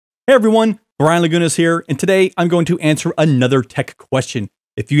Hey everyone, Brian Lagunas here, and today I'm going to answer another tech question.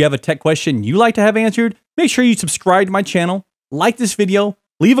 If you have a tech question you like to have answered, make sure you subscribe to my channel, like this video,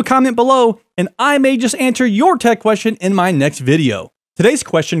 leave a comment below, and I may just answer your tech question in my next video. Today's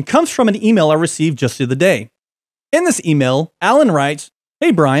question comes from an email I received just the other day. In this email, Alan writes,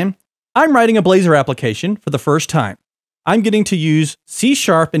 "Hey Brian, I'm writing a Blazor application for the first time. I'm getting to use C#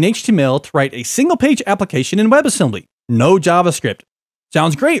 and HTML to write a single-page application in WebAssembly. No JavaScript.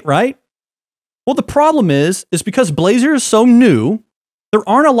 Sounds great, right? Well, the problem is because Blazor is so new, there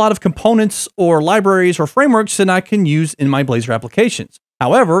aren't a lot of components or libraries or frameworks that I can use in my Blazor applications.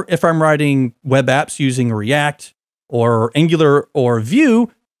 However, if I'm writing web apps using React or Angular or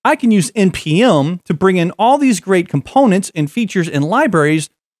Vue, I can use NPM to bring in all these great components and features and libraries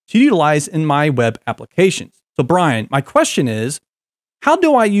to utilize in my web applications. So Brian, my question is, how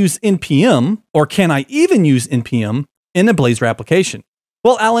do I use NPM, or can I even use NPM in a Blazor application?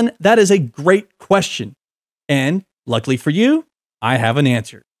 Well, Alan, that is a great question. And luckily for you, I have an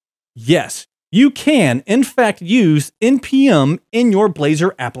answer. Yes, you can, in fact, use NPM in your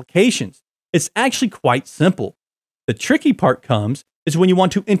Blazor applications. It's actually quite simple. The tricky part comes is when you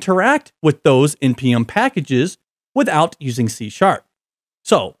want to interact with those NPM packages without using C#.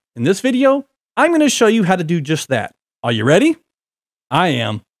 So, in this video, I'm going to show you how to do just that. Are you ready? I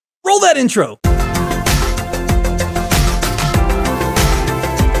am. Roll that intro!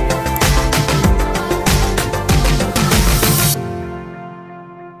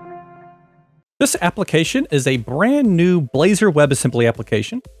 This application is a brand new Blazor WebAssembly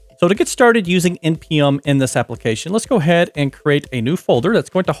application. So to get started using NPM in this application, let's go ahead and create a new folder that's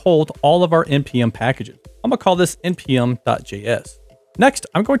going to hold all of our NPM packages. I'm going to call this npm.js. Next,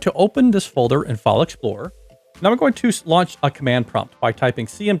 I'm going to open this folder in File Explorer. And I'm going to launch a command prompt by typing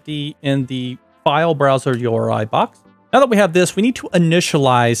cmd in the file browser URI box. Now that we have this, we need to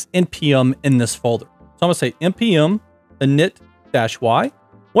initialize NPM in this folder. So I'm going to say npm init-y.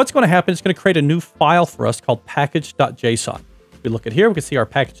 What's going to happen is going to create a new file for us called package.json. If we look at here, we can see our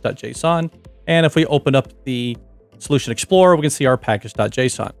package.json. And if we open up the Solution Explorer, we can see our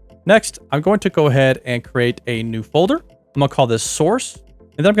package.json. Next, I'm going to go ahead and create a new folder. I'm going to call this source.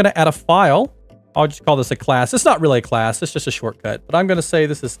 And then I'm going to add a file. I'll just call this a class. It's not really a class. It's just a shortcut. But I'm going to say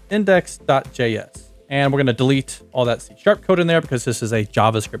this is index.js. And we're going to delete all that C# code in there because this is a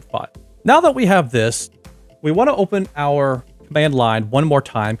JavaScript file. Now that we have this, we want to open our command line one more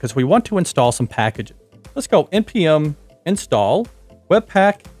time because we want to install some packages. Let's go npm install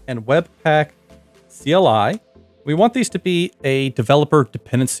webpack and webpack CLI. We want these to be a developer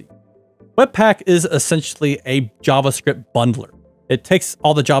dependency. Webpack is essentially a JavaScript bundler. It takes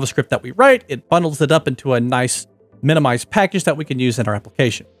all the JavaScript that we write, it bundles it up into a nice minimized package that we can use in our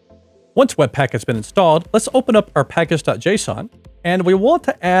application. Once Webpack has been installed, let's open up our package.json, and we want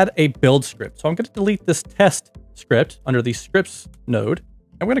to add a build script. So I'm going to delete this test script under the scripts node.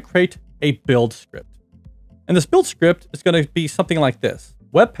 I'm going to create a build script. And this build script is going to be something like this: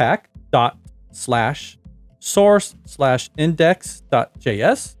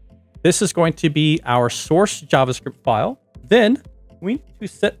 webpack.source/index.js. This is going to be our source JavaScript file. Then we need to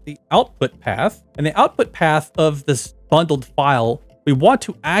set the output path, and the output path of this bundled file, we want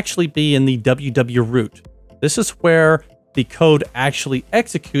to actually be in the www root. This is where the code actually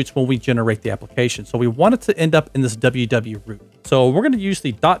executes when we generate the application. So we want it to end up in this www root. So we're going to use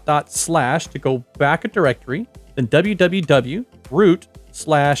the .. to go back a directory, then www root /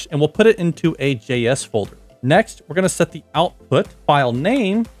 and we'll put it into a JS folder. Next, we're going to set the output file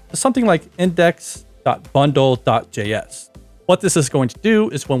name to something like index.bundle.js. What this is going to do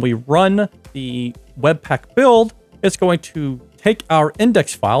is when we run the Webpack build, it's going to take our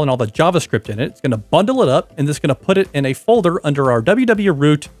index file and all the JavaScript in it. It's going to bundle it up, and it's going to put it in a folder under our www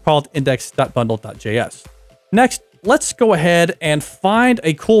root called index.bundle.js. Next, let's go ahead and find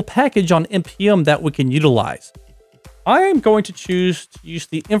a cool package on NPM that we can utilize. I am going to choose to use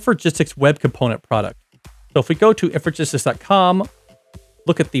the Infragistics web component product. So if we go to infragistics.com,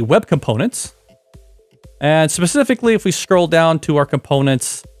 look at the web components, and specifically if we scroll down to our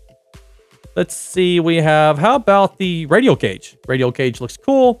components, let's see, we have, how about the radial gauge? Radial gauge looks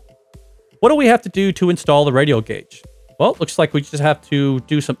cool. What do we have to do to install the radial gauge? Well, it looks like we just have to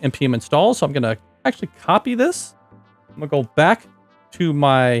do some npm install. So I'm going to actually copy this. I'm going to go back to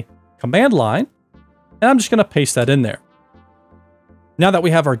my command line, and I'm just going to paste that in there. Now that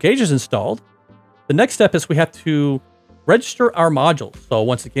we have our gauges installed, the next step is we have to register our modules. So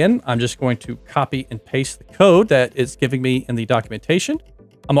once again, I'm just going to copy and paste the code that is giving me in the documentation.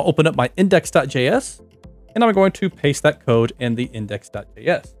 I'm going to open up my index.js, and I'm going to paste that code in the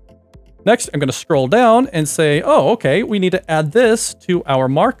index.js. Next, I'm going to scroll down and say, oh, okay, we need to add this to our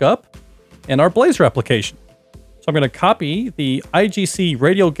markup in our Blazor application. So I'm going to copy the IGC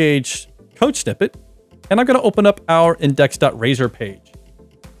radial gauge code snippet, and I'm going to open up our index.razor page.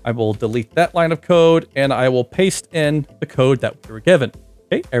 I will delete that line of code, and I will paste in the code that we were given.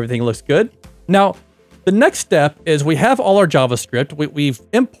 Okay, everything looks good. Now, the next step is we have all our JavaScript. We've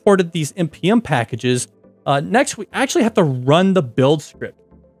imported these NPM packages. Next, we actually have to run the build script.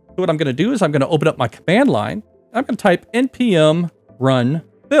 So what I'm going to do is I'm going to open up my command line. I'm going to type npm run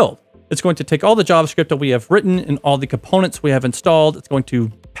build. It's going to take all the JavaScript that we have written and all the components we have installed. It's going to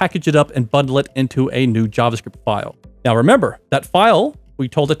package it up and bundle it into a new JavaScript file. Now remember, that file, we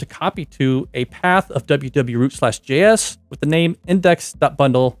told it to copy to a path of www.root/js with the name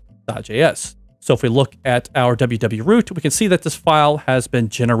index.bundle.js. So if we look at our www.root, we can see that this file has been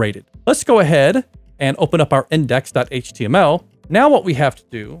generated. Let's go ahead and open up our index.html. Now what we have to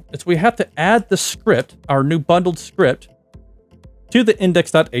do is we have to add the script, our new bundled script, to the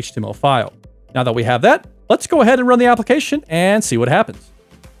index.html file. Now that we have that, let's go ahead and run the application and see what happens.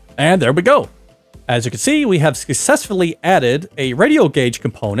 And there we go. As you can see, we have successfully added a radial gauge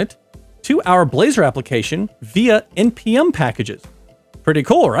component to our Blazor application via NPM packages. Pretty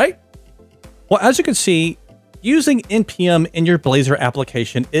cool, right? Well, as you can see, using NPM in your Blazor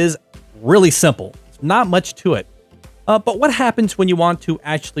application is really simple. It's not much to it. But what happens when you want to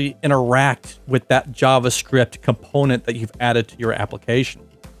actually interact with that JavaScript component that you've added to your application?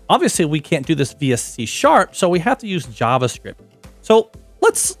 Obviously, we can't do this via C#, so we have to use JavaScript. So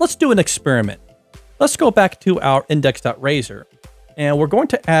let's do an experiment. Let's go back to our index.razor, and we're going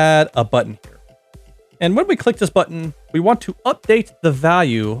to add a button here. And when we click this button, we want to update the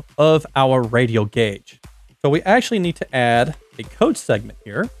value of our radial gauge. So we actually need to add a code segment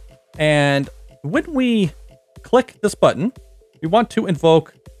here. And when we click this button, we want to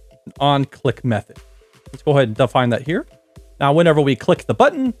invoke an onClick method. Let's go ahead and define that here. Now, whenever we click the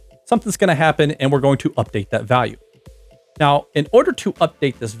button, something's going to happen and we're going to update that value. Now, in order to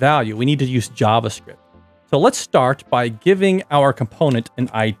update this value, we need to use JavaScript. So let's start by giving our component an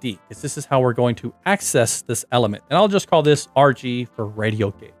ID, because this is how we're going to access this element. And I'll just call this RG for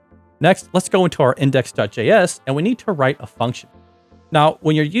radial gauge. Next, let's go into our index.js and we need to write a function. Now,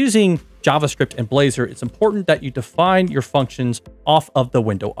 when you're using JavaScript and Blazor, it's important that you define your functions off of the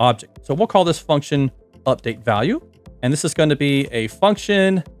window object. So we'll call this function update value. And this is going to be a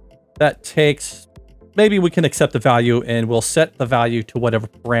function that takes, maybe we can accept the value and we'll set the value to whatever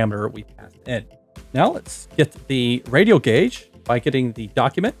parameter we passed in. Now let's get the radial gauge by getting the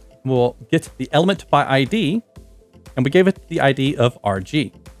document. We'll get the element by ID and we gave it the ID of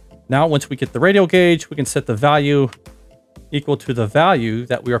RG. Now, once we get the radial gauge, we can set the value equal to the value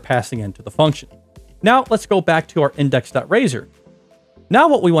that we are passing into the function. Now let's go back to our index.razor. Now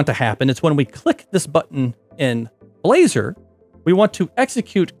what we want to happen is when we click this button in Blazor, we want to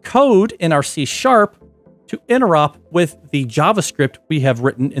execute code in our C# to interop with the JavaScript we have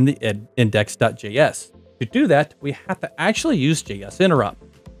written in the index.js. To do that, we have to actually use JS Interop.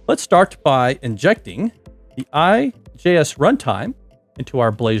 Let's start by injecting the JS runtime into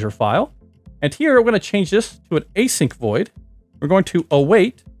our Blazor file. And here we're going to change this to an async void. We're going to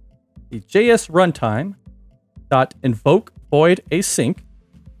await the JS runtime.invoke void async.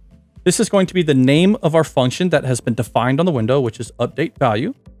 This is going to be the name of our function that has been defined on the window, which is update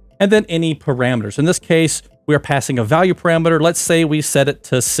value, and then any parameters. In this case, we are passing a value parameter. Let's say we set it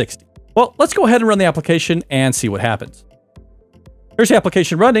to 60. Well, let's go ahead and run the application and see what happens. Here's the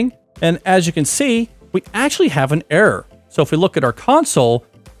application running. And as you can see, we actually have an error. So if we look at our console,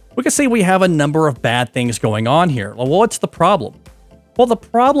 we can see we have a number of bad things going on here. Well, what's the problem? Well, the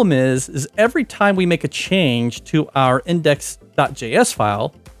problem is every time we make a change to our index.js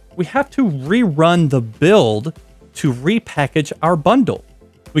file, we have to rerun the build to repackage our bundle.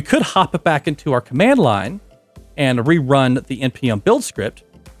 We could hop it back into our command line and rerun the npm build script,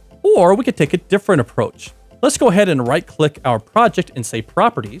 or we could take a different approach. Let's go ahead and right-click our project and say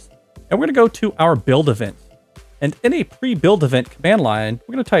properties, and we're going to go to our build event. And in a pre-build event command line,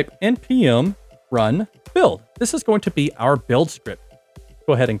 we're going to type npm run build. This is going to be our build script.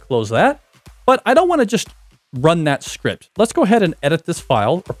 Go ahead and close that. But I don't want to just run that script. Let's go ahead and edit this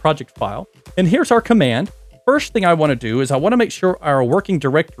file or project file. And here's our command. First thing I want to do is I want to make sure our working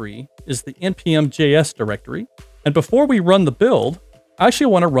directory is the npm.js directory. And before we run the build, I actually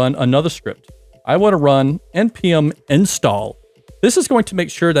want to run another script. I want to run npm install. This is going to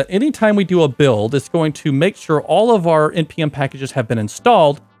make sure that anytime we do a build, it's going to make sure all of our NPM packages have been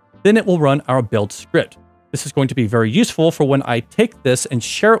installed. Then it will run our build script. This is going to be very useful for when I take this and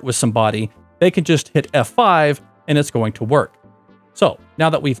share it with somebody. They can just hit F5 and it's going to work. So now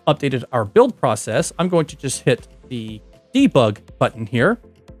that we've updated our build process, I'm going to just hit the debug button here.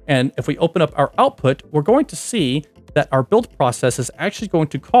 And if we open up our output, we're going to see that our build process is actually going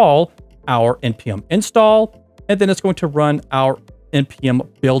to call our npm install, and then it's going to run our npm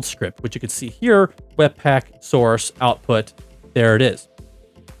build script, which you can see here, webpack, source, output, there it is.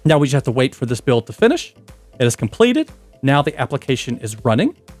 Now we just have to wait for this build to finish. It is completed. Now the application is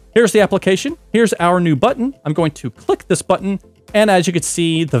running. Here's the application. Here's our new button. I'm going to click this button, and as you can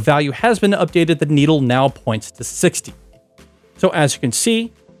see, the value has been updated. The needle now points to 60. So as you can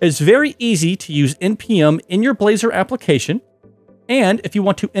see, it's very easy to use NPM in your Blazor application. And if you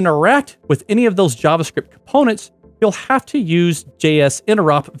want to interact with any of those JavaScript components, you'll have to use JS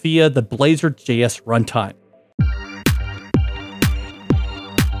Interop via the Blazor JS runtime.